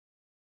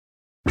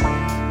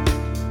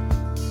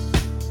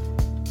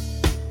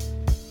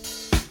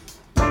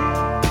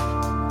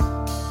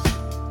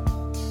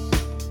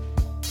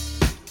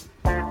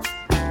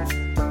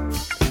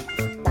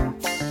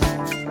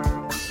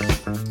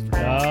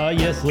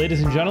Yes,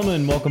 ladies and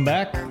gentlemen, welcome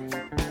back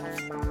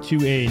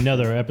to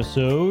another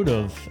episode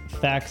of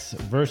Facts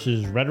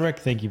versus Rhetoric.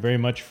 Thank you very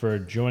much for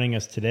joining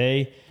us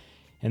today.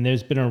 And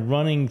there's been a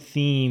running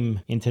theme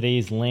in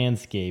today's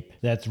landscape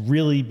that's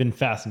really been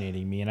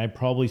fascinating me. And I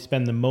probably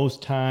spend the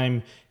most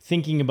time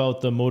thinking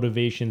about the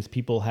motivations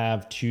people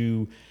have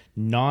to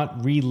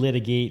not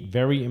relitigate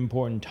very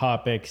important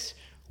topics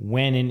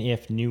when and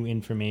if new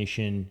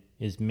information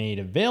is made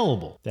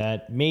available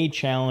that may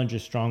challenge a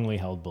strongly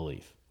held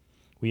belief.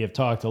 We have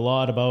talked a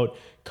lot about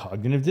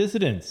cognitive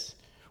dissonance,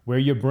 where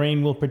your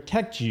brain will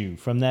protect you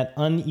from that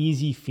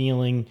uneasy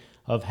feeling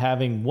of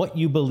having what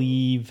you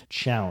believe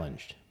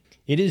challenged.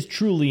 It is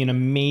truly an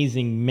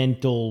amazing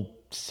mental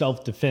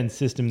self-defense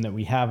system that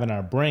we have in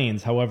our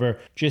brains. However,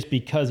 just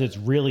because it's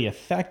really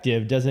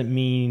effective doesn't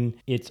mean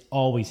it's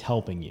always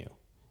helping you.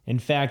 In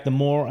fact, the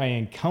more I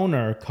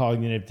encounter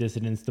cognitive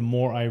dissonance, the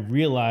more I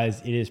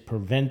realize it is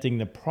preventing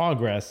the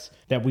progress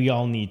that we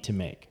all need to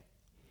make.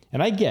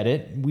 And I get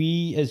it.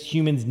 We as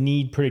humans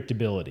need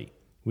predictability.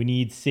 We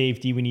need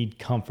safety. We need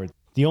comfort.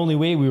 The only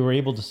way we were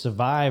able to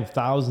survive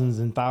thousands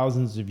and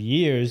thousands of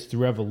years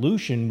through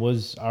evolution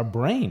was our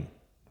brain,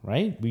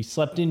 right? We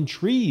slept in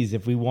trees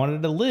if we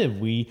wanted to live.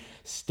 We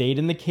stayed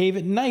in the cave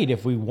at night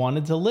if we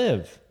wanted to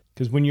live.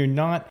 Because when you're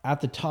not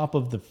at the top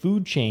of the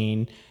food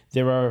chain,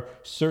 there are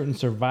certain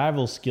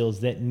survival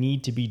skills that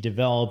need to be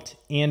developed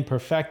and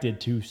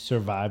perfected to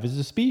survive as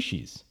a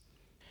species.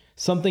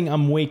 Something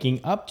I'm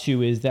waking up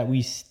to is that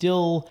we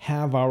still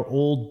have our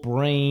old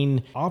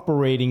brain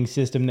operating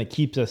system that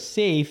keeps us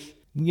safe,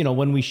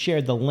 when we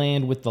shared the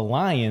land with the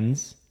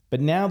lions,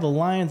 but now the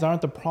lions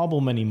aren't the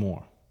problem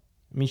anymore.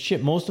 I mean,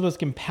 shit, most of us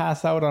can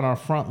pass out on our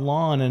front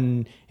lawn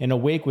and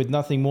awake with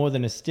nothing more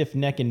than a stiff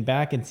neck and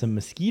back and some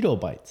mosquito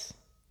bites.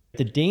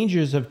 The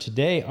dangers of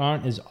today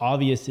aren't as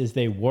obvious as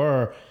they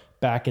were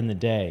back in the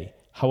day.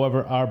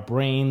 However, our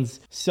brain's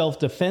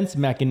self-defense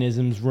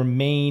mechanisms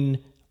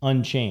remain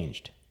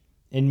unchanged.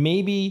 And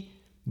maybe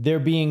they're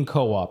being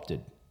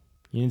co-opted.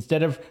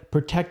 Instead of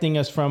protecting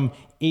us from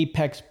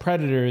apex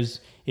predators,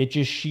 it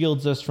just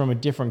shields us from a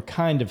different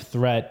kind of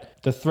threat,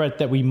 the threat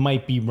that we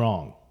might be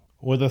wrong,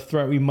 or the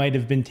threat we might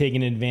have been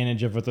taken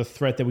advantage of, or the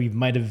threat that we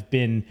might have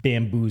been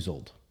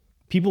bamboozled.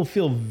 People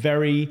feel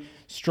very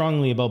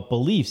strongly about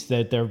beliefs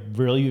that they're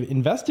really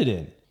invested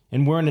in.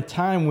 And we're in a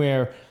time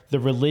where the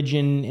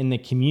religion and the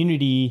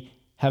community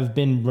have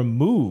been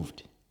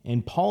removed,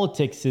 and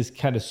politics has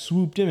kind of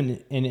swooped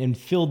in and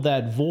filled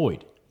that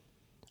void.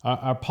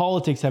 Our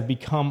politics have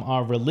become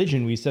our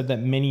religion. We said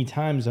that many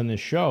times on this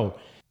show,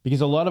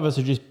 because a lot of us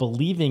are just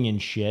believing in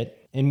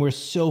shit, and we're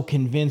so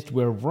convinced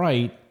we're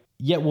right,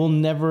 yet we'll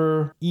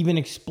never even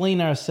explain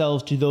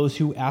ourselves to those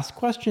who ask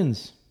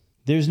questions.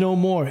 There's no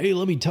more, hey,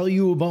 let me tell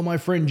you about my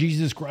friend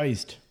Jesus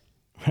Christ,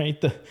 right?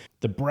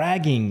 The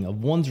bragging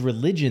of one's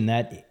religion,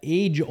 that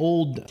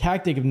age-old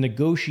tactic of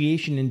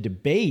negotiation and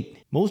debate.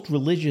 Most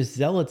religious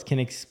zealots can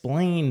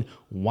explain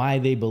why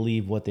they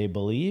believe what they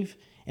believe,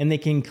 and they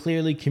can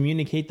clearly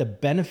communicate the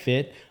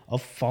benefit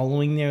of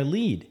following their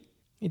lead.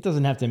 It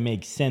doesn't have to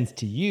make sense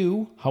to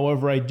you.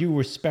 However, I do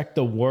respect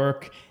the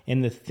work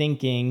and the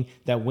thinking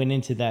that went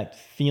into that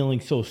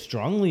feeling so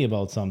strongly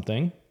about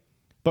something.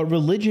 But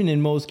religion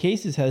in most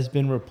cases has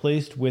been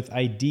replaced with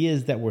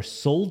ideas that were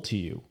sold to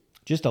you.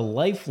 Just a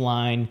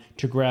lifeline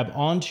to grab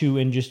onto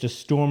in just a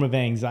storm of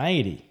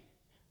anxiety.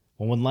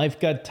 Well, when life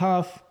got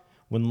tough,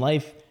 when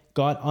life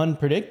got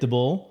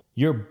unpredictable,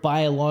 your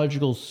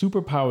biological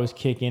superpowers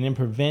kick in and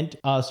prevent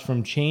us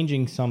from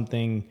changing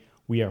something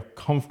we are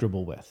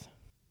comfortable with.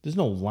 There's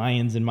no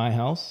lions in my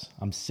house.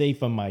 I'm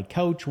safe on my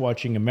couch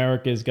watching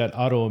America's Got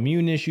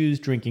Autoimmune Issues,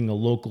 drinking a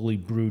locally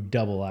brewed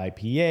double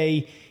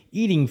IPA,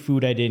 eating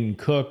food I didn't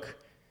cook.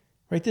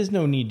 Right? There's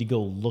no need to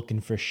go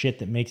looking for shit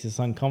that makes us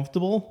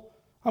uncomfortable.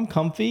 I'm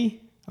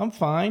comfy. I'm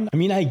fine. I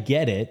mean, I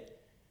get it,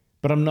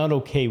 but I'm not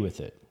okay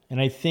with it.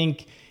 And I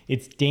think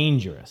it's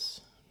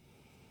dangerous.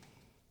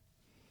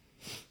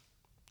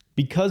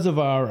 Because of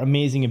our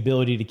amazing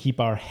ability to keep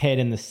our head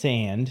in the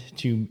sand,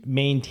 to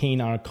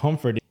maintain our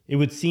comfort, it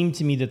would seem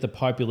to me that the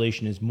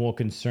population is more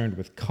concerned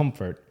with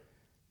comfort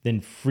than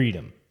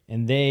freedom.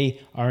 And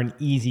they are an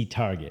easy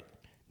target.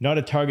 Not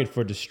a target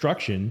for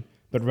destruction,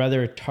 but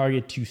rather a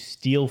target to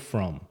steal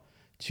from,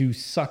 to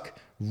suck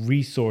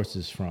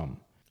resources from.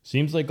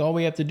 Seems like all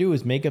we have to do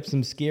is make up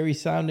some scary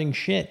sounding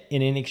shit,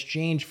 and in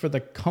exchange for the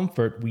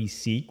comfort we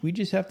seek, we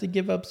just have to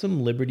give up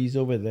some liberties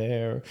over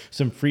there,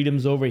 some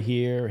freedoms over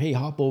here. Hey,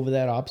 hop over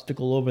that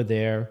obstacle over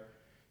there.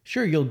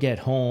 Sure, you'll get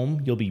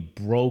home, you'll be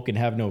broke and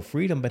have no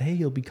freedom, but hey,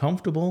 you'll be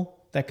comfortable.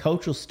 That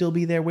couch will still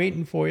be there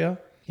waiting for you.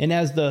 And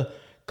as the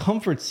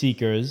comfort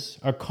seekers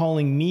are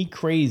calling me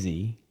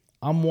crazy,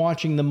 I'm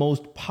watching the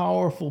most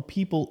powerful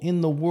people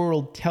in the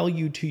world tell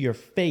you to your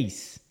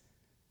face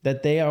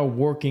that they are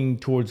working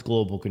towards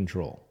global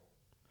control.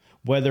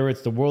 Whether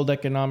it's the World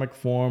Economic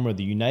Forum or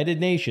the United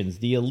Nations,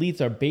 the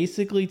elites are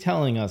basically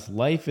telling us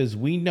life as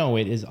we know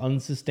it is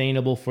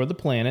unsustainable for the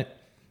planet,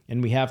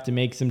 and we have to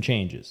make some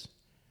changes.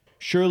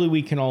 Surely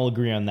we can all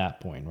agree on that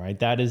point, right?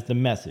 That is the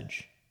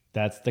message.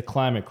 That's the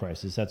climate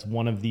crisis. That's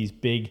one of these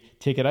big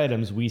ticket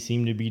items we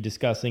seem to be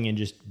discussing and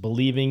just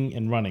believing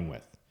and running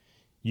with.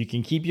 You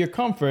can keep your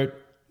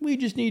comfort. We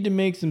just need to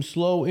make some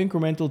slow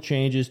incremental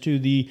changes to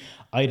the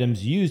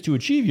items used to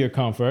achieve your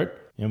comfort.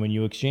 And when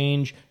you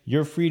exchange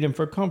your freedom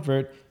for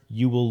comfort,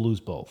 you will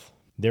lose both.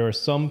 There are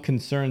some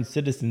concerned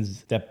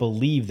citizens that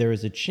believe there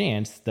is a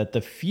chance that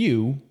the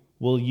few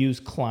will use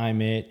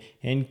climate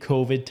and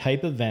COVID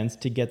type events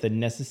to get the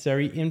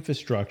necessary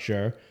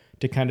infrastructure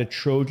to kind of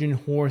Trojan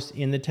horse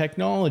in the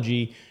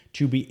technology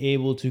to be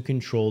able to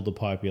control the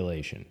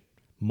population.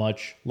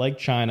 Much like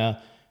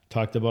China,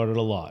 talked about it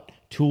a lot.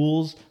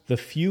 Tools the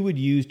few would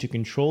use to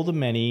control the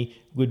many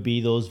would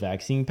be those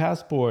vaccine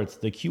passports,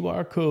 the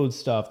QR code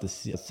stuff, the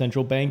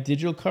central bank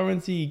digital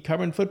currency,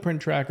 carbon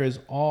footprint trackers,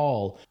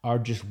 all are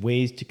just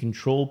ways to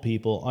control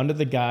people under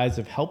the guise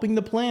of helping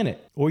the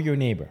planet or your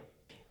neighbor.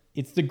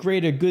 It's the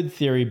greater good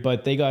theory,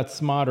 but they got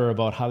smarter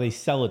about how they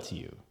sell it to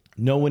you.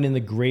 No one in the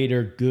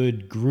greater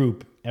good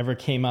group ever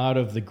came out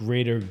of the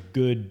greater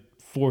good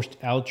forced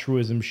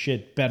altruism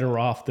shit better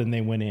off than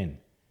they went in.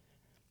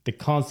 The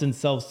constant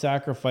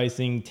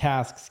self-sacrificing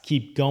tasks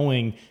keep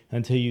going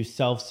until you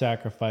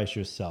self-sacrifice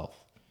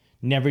yourself.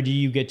 Never do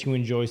you get to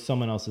enjoy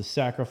someone else's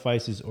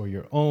sacrifices or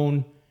your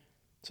own.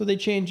 So they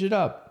change it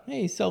up.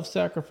 Hey,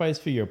 self-sacrifice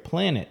for your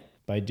planet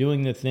by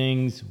doing the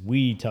things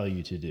we tell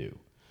you to do.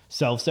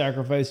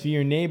 Self-sacrifice for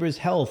your neighbor's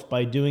health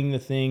by doing the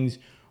things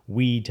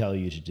we tell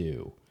you to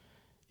do.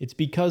 It's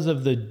because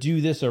of the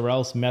do this or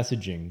else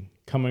messaging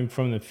coming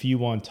from the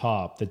few on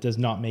top that does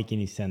not make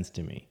any sense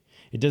to me.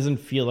 It doesn't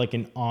feel like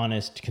an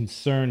honest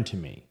concern to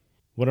me.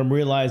 What I'm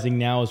realizing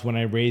now is when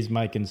I raise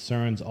my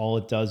concerns, all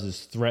it does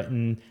is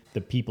threaten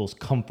the people's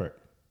comfort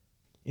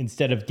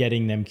instead of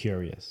getting them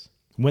curious.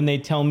 When they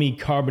tell me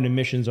carbon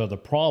emissions are the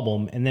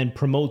problem and then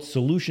promote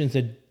solutions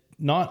that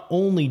not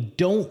only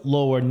don't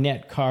lower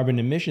net carbon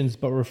emissions,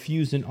 but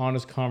refuse an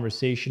honest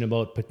conversation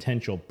about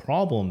potential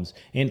problems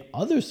and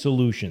other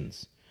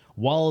solutions,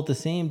 while at the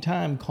same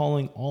time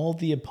calling all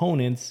the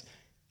opponents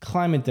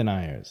climate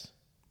deniers.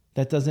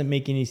 That doesn't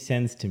make any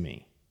sense to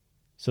me.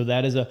 So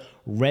that is a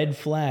red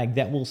flag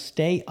that will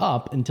stay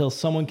up until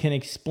someone can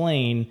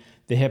explain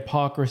the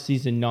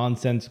hypocrisies and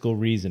nonsensical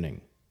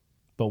reasoning.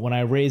 But when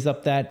I raise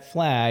up that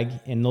flag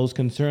and those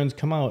concerns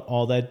come out,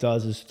 all that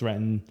does is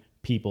threaten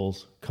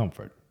people's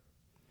comfort.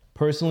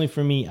 Personally,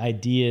 for me,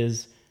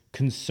 ideas,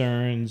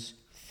 concerns,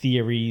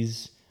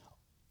 theories,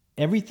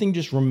 everything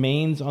just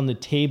remains on the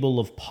table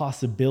of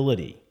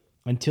possibility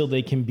until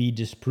they can be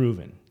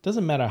disproven.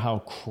 Doesn't matter how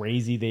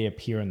crazy they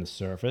appear on the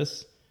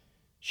surface.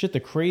 Shit, the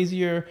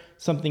crazier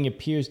something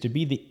appears to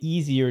be, the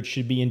easier it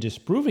should be in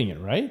disproving it,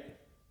 right?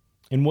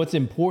 And what's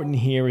important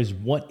here is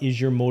what is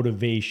your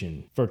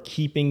motivation for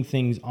keeping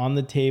things on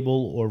the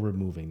table or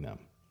removing them?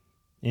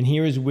 And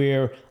here is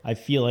where I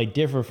feel I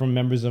differ from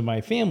members of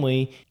my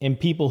family and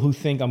people who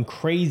think I'm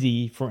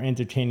crazy for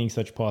entertaining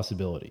such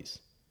possibilities.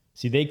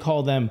 See, they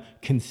call them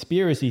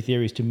conspiracy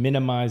theories to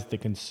minimize the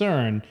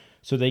concern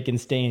so they can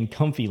stay in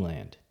comfy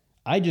land.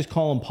 I just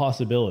call them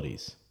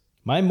possibilities.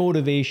 My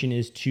motivation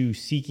is to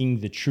seeking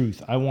the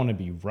truth. I want to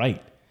be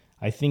right.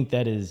 I think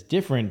that is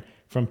different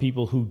from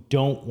people who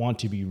don't want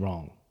to be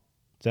wrong.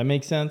 Does that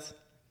make sense?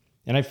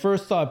 And I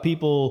first thought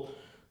people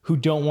who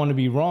don't want to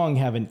be wrong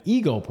have an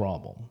ego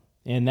problem.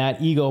 And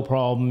that ego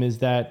problem is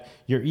that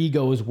your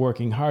ego is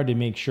working hard to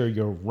make sure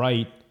you're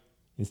right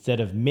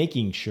instead of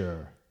making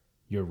sure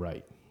you're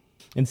right.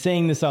 And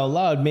saying this out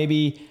loud,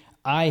 maybe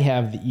I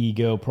have the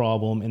ego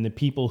problem and the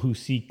people who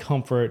seek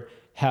comfort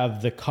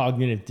have the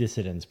cognitive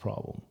dissonance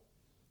problem.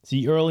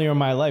 See, earlier in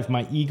my life,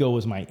 my ego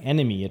was my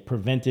enemy. It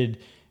prevented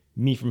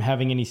me from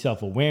having any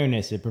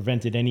self-awareness. It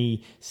prevented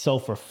any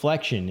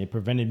self-reflection. It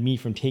prevented me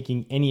from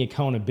taking any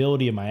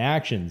accountability of my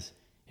actions.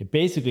 It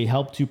basically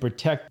helped to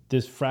protect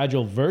this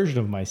fragile version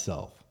of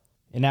myself.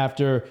 And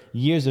after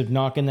years of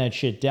knocking that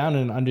shit down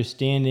and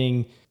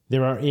understanding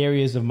there are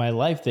areas of my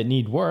life that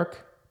need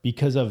work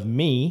because of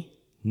me,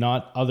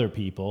 not other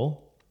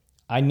people,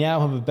 I now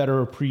have a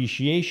better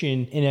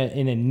appreciation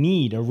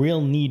in a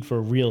real need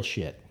for real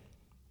shit.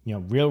 You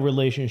know, real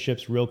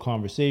relationships, real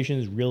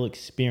conversations, real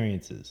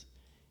experiences.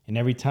 And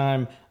every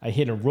time I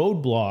hit a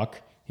roadblock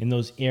in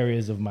those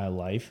areas of my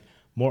life,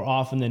 more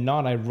often than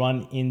not, I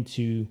run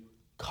into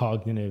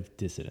cognitive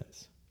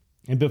dissonance.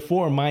 And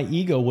before, my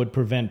ego would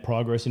prevent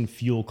progress and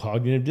fuel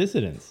cognitive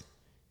dissonance.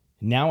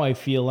 Now I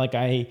feel like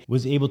I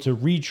was able to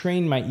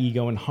retrain my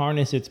ego and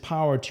harness its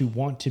power to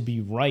want to be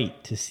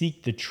right, to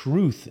seek the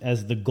truth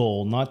as the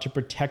goal, not to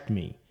protect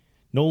me.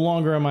 No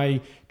longer am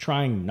I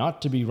trying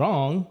not to be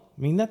wrong.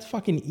 I mean, that's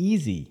fucking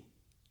easy.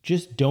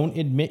 Just don't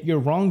admit you're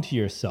wrong to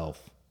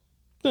yourself.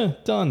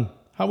 Done.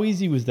 How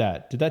easy was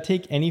that? Did that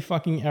take any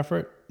fucking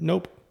effort?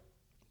 Nope.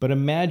 But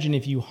imagine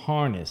if you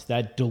harness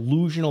that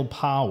delusional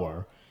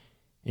power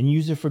and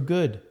use it for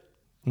good.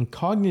 And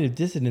cognitive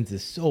dissonance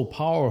is so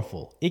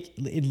powerful. It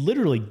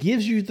literally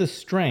gives you the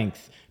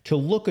strength to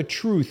look a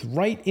truth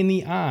right in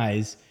the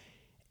eyes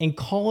and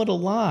call it a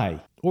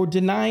lie or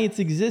deny its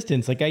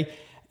existence. Like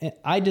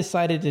I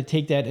decided to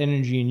take that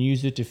energy and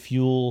use it to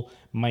fuel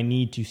my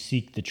need to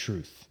seek the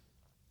truth.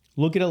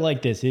 Look at it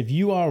like this. If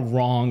you are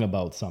wrong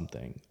about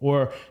something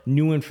or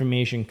new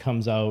information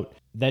comes out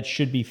that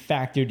should be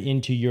factored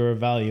into your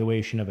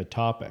evaluation of a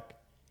topic,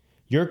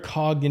 your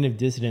cognitive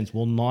dissonance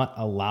will not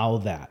allow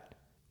that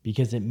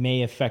because it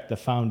may affect the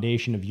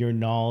foundation of your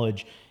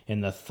knowledge,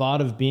 and the thought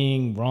of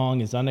being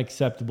wrong is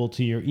unacceptable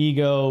to your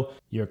ego.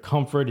 Your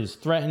comfort is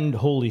threatened.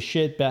 Holy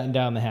shit, batten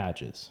down the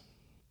hatches.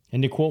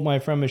 And to quote my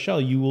friend Michelle,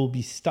 you will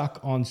be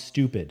stuck on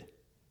stupid.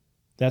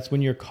 That's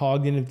when your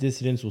cognitive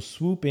dissonance will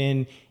swoop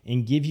in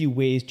and give you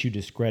ways to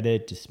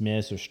discredit,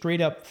 dismiss, or straight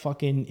up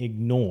fucking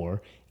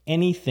ignore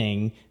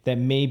anything that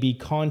may be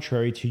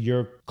contrary to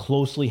your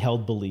closely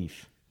held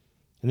belief.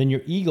 And then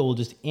your ego will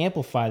just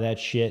amplify that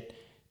shit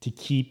to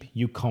keep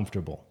you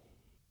comfortable.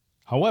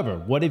 However,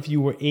 what if you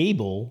were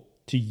able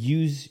to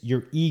use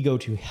your ego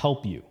to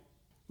help you?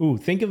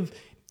 Think of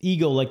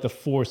ego like the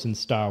Force in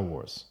Star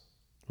Wars.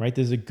 Right?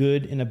 There's a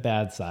good and a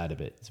bad side of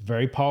it. It's a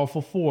very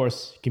powerful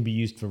force. It can be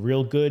used for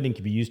real good and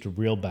can be used for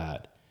real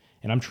bad.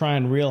 And I'm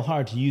trying real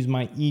hard to use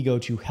my ego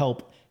to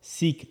help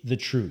seek the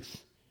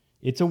truth.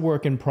 It's a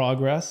work in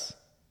progress.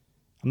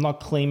 I'm not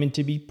claiming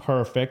to be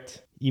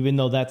perfect, even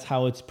though that's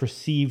how it's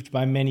perceived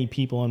by many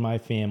people in my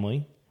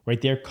family.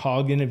 Right? Their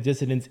cognitive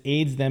dissonance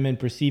aids them in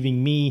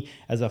perceiving me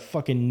as a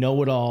fucking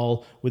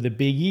know-it-all with a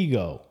big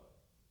ego.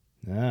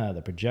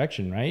 The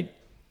projection, right?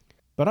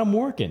 But I'm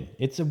working.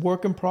 It's a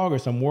work in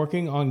progress. I'm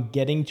working on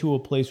getting to a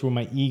place where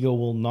my ego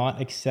will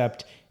not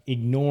accept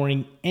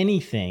ignoring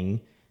anything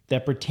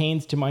that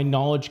pertains to my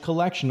knowledge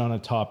collection on a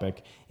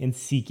topic and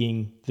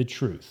seeking the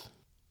truth.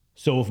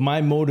 So if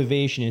my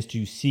motivation is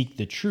to seek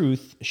the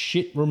truth,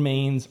 shit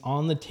remains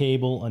on the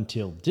table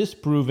until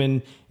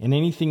disproven, and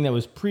anything that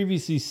was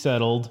previously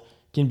settled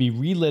can be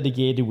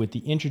relitigated with the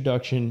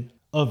introduction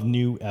of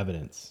new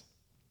evidence.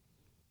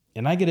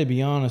 And I gotta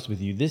be honest with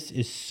you, this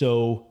is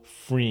so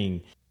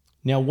freeing.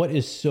 Now, what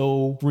is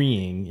so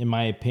freeing, in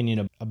my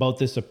opinion, about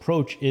this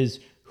approach is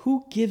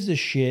who gives a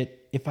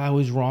shit if I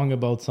was wrong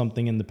about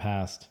something in the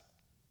past?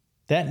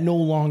 That no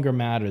longer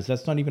matters.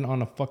 That's not even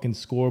on a fucking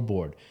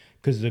scoreboard,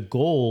 because the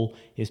goal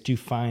is to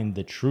find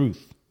the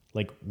truth.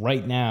 Like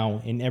right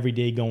now and every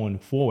day going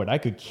forward, I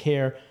could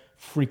care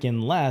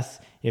freaking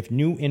less if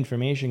new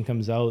information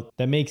comes out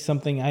that makes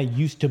something I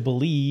used to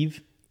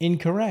believe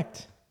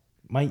incorrect.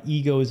 My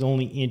ego is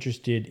only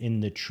interested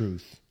in the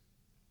truth.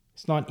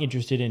 It's not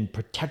interested in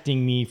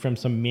protecting me from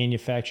some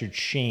manufactured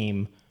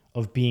shame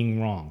of being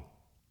wrong.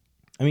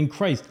 I mean,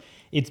 Christ,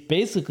 it's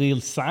basically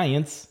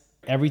science.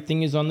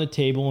 Everything is on the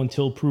table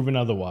until proven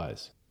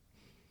otherwise.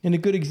 And a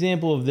good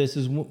example of this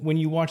is when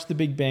you watch The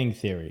Big Bang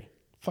Theory.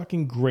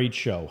 Fucking great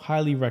show.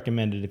 Highly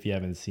recommended if you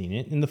haven't seen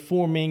it. And the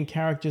four main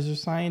characters are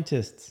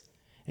scientists.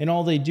 And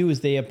all they do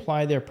is they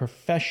apply their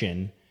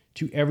profession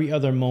to every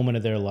other moment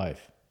of their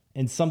life.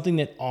 And something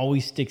that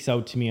always sticks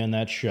out to me on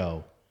that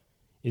show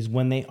is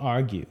when they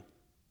argue.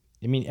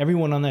 I mean,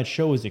 everyone on that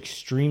show is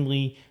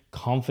extremely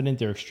confident.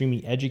 They're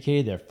extremely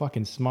educated. They're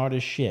fucking smart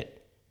as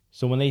shit.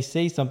 So when they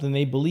say something,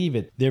 they believe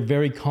it. They're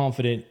very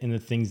confident in the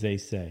things they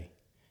say.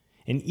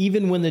 And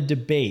even when they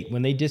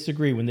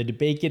disagree, when the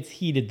debate gets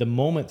heated, the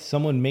moment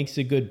someone makes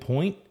a good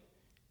point,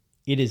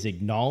 it is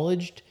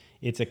acknowledged,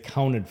 it's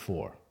accounted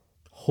for.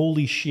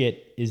 Holy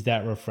shit, is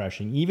that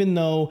refreshing. Even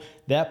though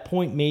that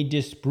point may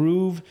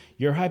disprove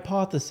your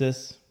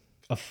hypothesis,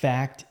 a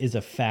fact is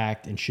a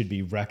fact and should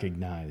be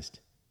recognized.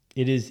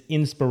 It is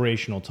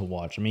inspirational to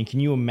watch. I mean, can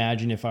you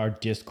imagine if our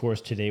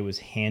discourse today was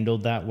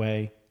handled that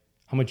way?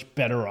 How much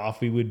better off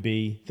we would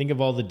be. Think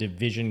of all the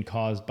division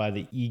caused by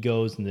the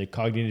egos and the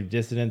cognitive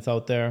dissonance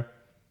out there.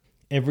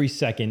 Every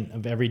second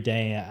of every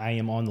day, I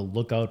am on the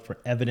lookout for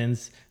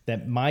evidence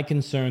that my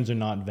concerns are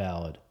not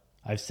valid.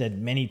 I've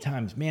said many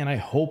times, man, I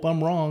hope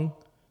I'm wrong.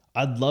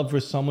 I'd love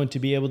for someone to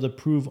be able to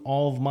prove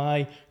all of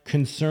my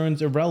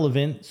concerns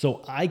irrelevant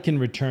so I can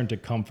return to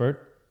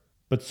comfort.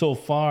 But so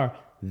far,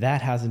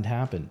 that hasn't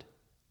happened.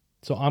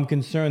 So I'm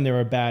concerned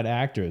there are bad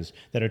actors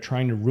that are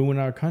trying to ruin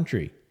our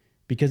country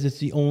because it's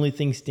the only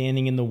thing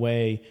standing in the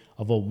way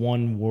of a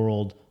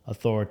one-world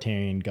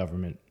authoritarian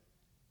government.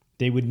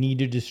 They would need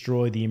to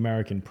destroy the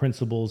American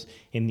principles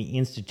and the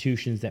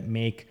institutions that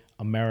make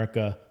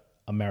America,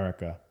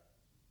 America.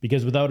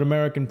 Because without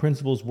American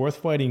principles worth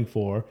fighting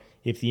for,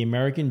 if the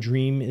American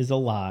dream is a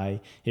lie,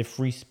 if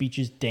free speech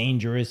is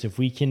dangerous, if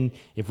we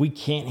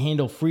can't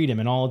handle freedom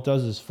and all it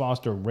does is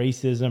foster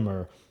racism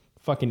or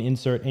fucking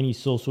insert any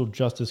social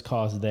justice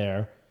cause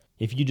there.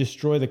 If you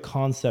destroy the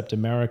concept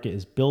America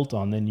is built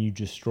on, then you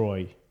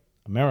destroy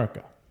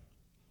America.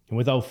 And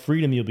without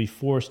freedom, you'll be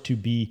forced to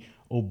be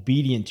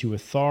obedient to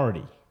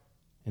authority.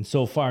 And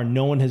so far,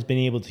 no one has been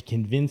able to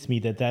convince me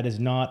that that is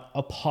not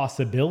a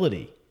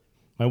possibility.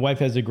 My wife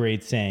has a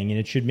great saying, and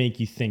it should make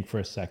you think for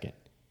a second.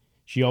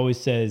 She always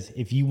says,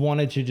 if you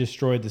wanted to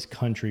destroy this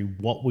country,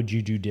 what would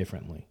you do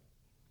differently?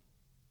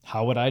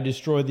 How would I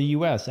destroy the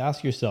U.S.?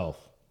 Ask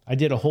yourself. I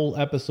did a whole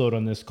episode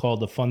on this called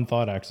the Fun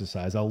Thought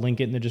Exercise. I'll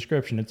link it in the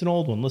description. It's an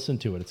old one. Listen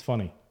to it. It's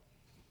funny.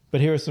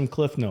 But here are some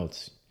cliff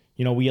notes.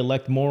 We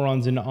elect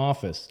morons into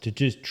office to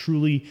just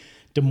truly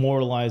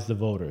demoralize the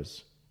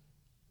voters.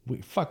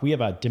 We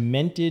have a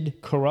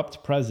demented,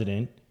 corrupt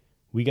president.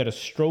 We got a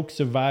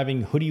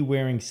stroke-surviving,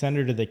 hoodie-wearing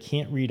senator that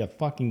can't read a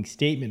fucking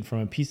statement from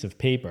a piece of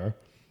paper.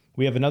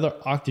 We have another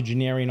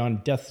octogenarian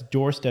on death's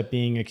doorstep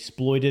being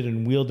exploited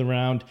and wheeled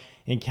around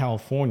in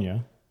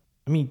California.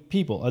 I mean,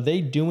 people, are they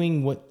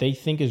doing what they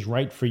think is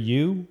right for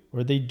you?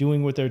 Or are they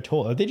doing what they're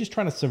told? Are they just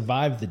trying to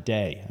survive the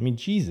day? I mean,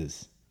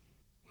 Jesus.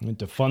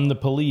 Defund the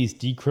police,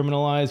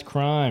 decriminalize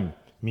crime.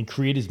 I mean,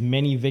 create as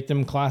many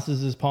victim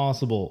classes as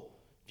possible.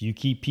 If you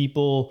keep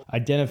people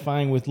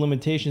identifying with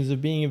limitations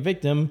of being a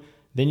victim,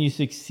 then you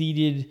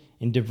succeeded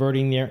in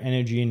diverting their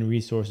energy and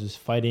resources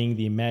fighting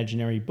the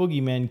imaginary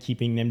boogeymen,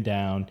 keeping them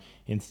down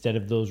instead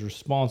of those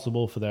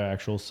responsible for their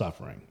actual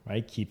suffering,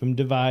 right? Keep them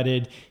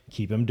divided,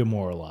 keep them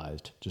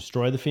demoralized,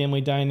 destroy the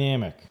family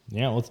dynamic.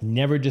 Yeah, let's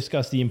never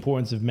discuss the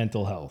importance of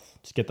mental health.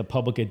 Just get the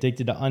public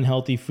addicted to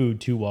unhealthy food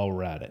too while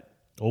we're at it.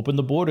 Open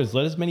the borders,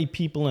 let as many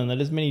people in,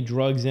 let as many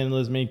drugs in,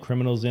 let as many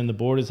criminals in. The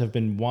borders have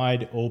been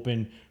wide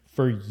open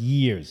for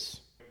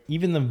years.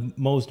 Even the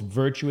most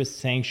virtuous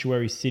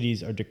sanctuary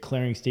cities are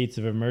declaring states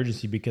of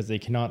emergency because they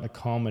cannot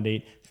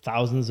accommodate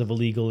thousands of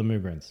illegal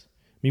immigrants.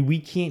 I mean, we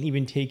can't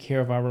even take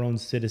care of our own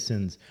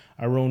citizens,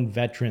 our own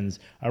veterans,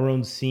 our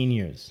own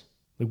seniors.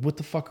 Like, what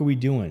the fuck are we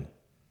doing?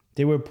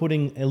 They were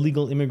putting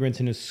illegal immigrants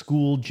in a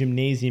school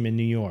gymnasium in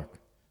New York.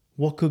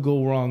 What could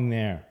go wrong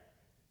there?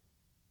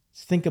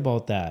 Just think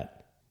about that.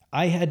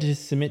 I had to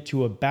submit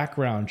to a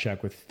background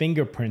check with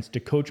fingerprints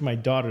to coach my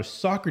daughter's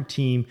soccer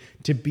team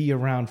to be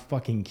around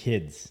fucking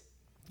kids.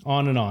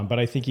 On and on, but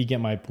I think you get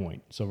my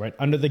point. So, right,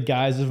 under the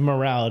guise of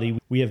morality,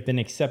 we have been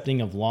accepting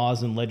of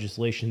laws and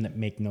legislation that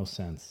make no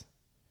sense.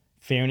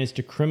 Fairness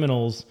to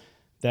criminals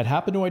that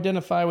happen to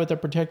identify with a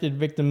protected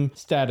victim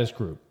status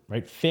group,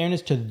 right?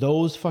 Fairness to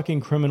those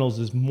fucking criminals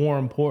is more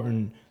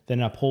important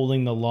than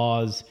upholding the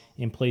laws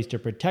in place to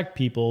protect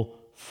people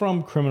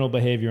from criminal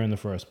behavior in the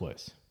first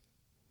place.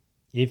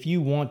 If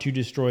you want to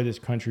destroy this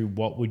country,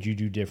 what would you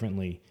do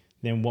differently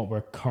than what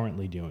we're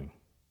currently doing?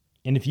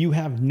 And if you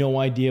have no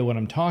idea what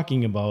I'm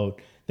talking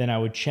about, then I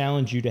would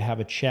challenge you to have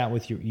a chat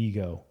with your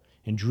ego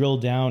and drill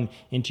down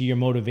into your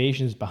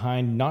motivations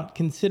behind not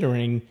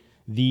considering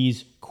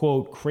these,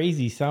 quote,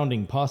 crazy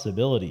sounding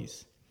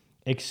possibilities.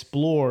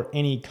 Explore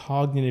any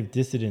cognitive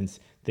dissonance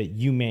that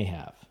you may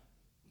have.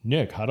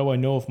 Nick, how do I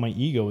know if my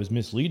ego is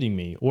misleading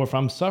me or if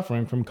I'm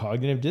suffering from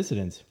cognitive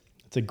dissonance?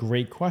 It's a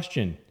great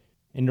question.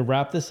 And to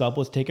wrap this up,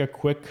 let's take a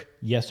quick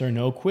yes or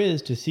no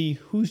quiz to see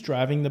who's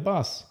driving the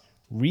bus,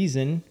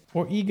 reason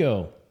or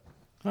ego.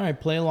 All right,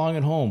 play along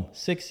at home.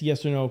 6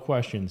 yes or no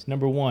questions.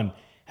 Number 1,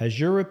 has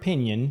your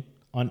opinion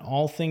on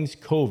all things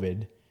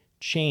COVID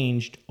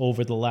changed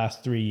over the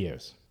last 3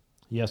 years?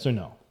 Yes or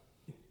no?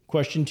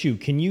 Question 2,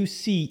 can you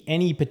see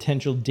any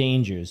potential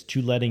dangers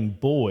to letting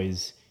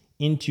boys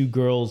into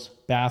girls'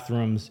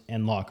 bathrooms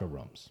and locker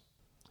rooms?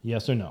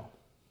 Yes or no?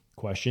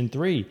 Question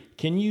 3,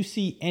 can you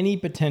see any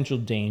potential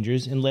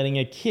dangers in letting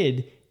a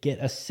kid get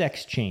a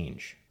sex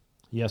change?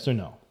 Yes or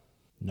no?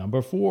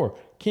 Number 4,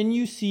 can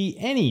you see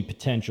any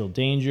potential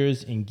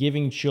dangers in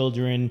giving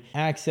children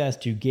access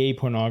to gay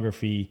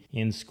pornography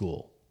in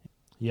school?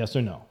 Yes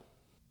or no?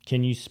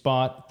 Can you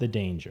spot the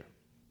danger?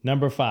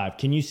 Number 5,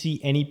 can you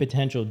see any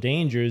potential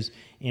dangers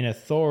in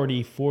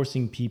authority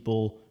forcing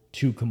people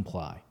to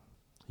comply?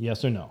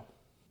 Yes or no?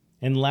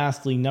 And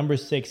lastly, number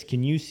 6,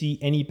 can you see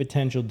any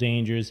potential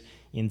dangers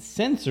in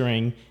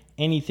censoring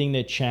anything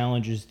that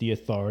challenges the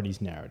authority's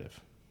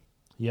narrative?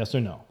 Yes or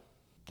no?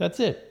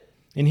 That's it.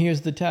 And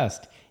here's the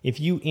test.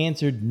 If you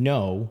answered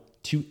no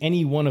to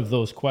any one of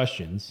those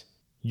questions,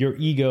 your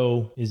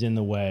ego is in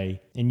the way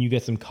and you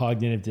get some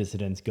cognitive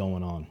dissonance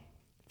going on.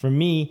 For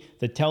me,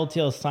 the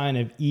telltale sign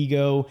of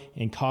ego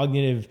and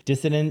cognitive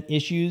dissonant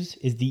issues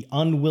is the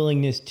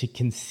unwillingness to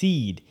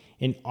concede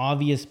an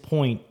obvious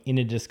point in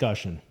a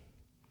discussion.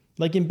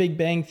 Like in Big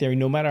Bang Theory,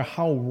 no matter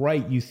how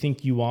right you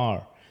think you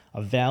are,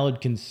 a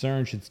valid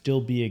concern should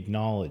still be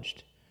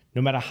acknowledged.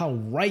 No matter how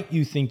right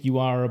you think you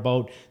are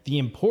about the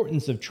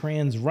importance of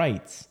trans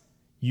rights,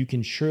 you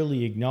can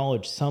surely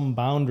acknowledge some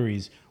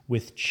boundaries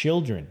with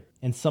children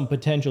and some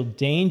potential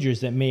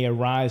dangers that may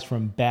arise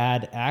from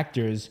bad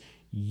actors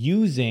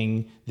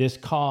using this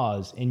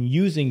cause and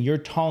using your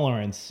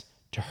tolerance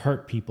to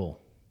hurt people.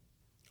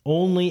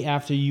 Only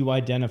after you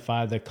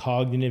identify the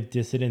cognitive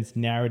dissonance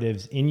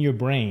narratives in your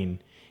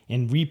brain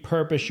and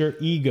repurpose your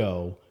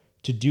ego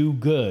to do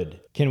good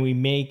can we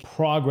make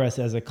progress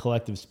as a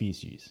collective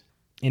species.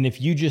 And if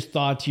you just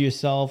thought to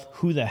yourself,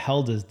 who the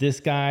hell does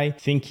this guy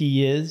think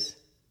he is?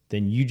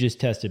 Then you just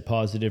tested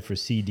positive for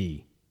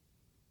CD.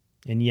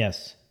 And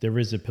yes, there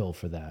is a pill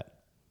for that.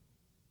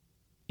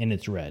 And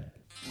it's red.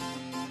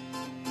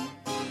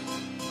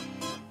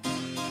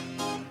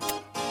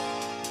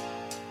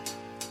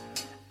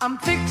 I'm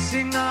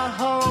fixing a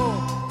hole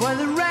where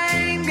the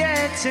rain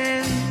gets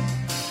in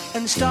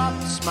and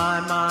stops my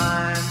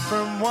mind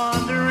from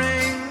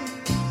wandering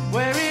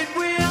where it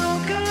will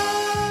go.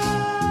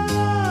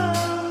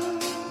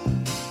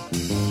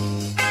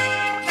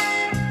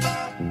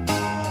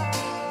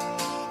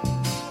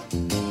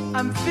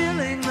 I'm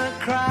filling the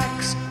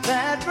cracks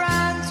that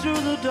ran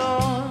through the door.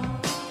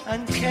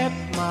 and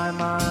kept my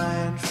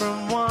mind from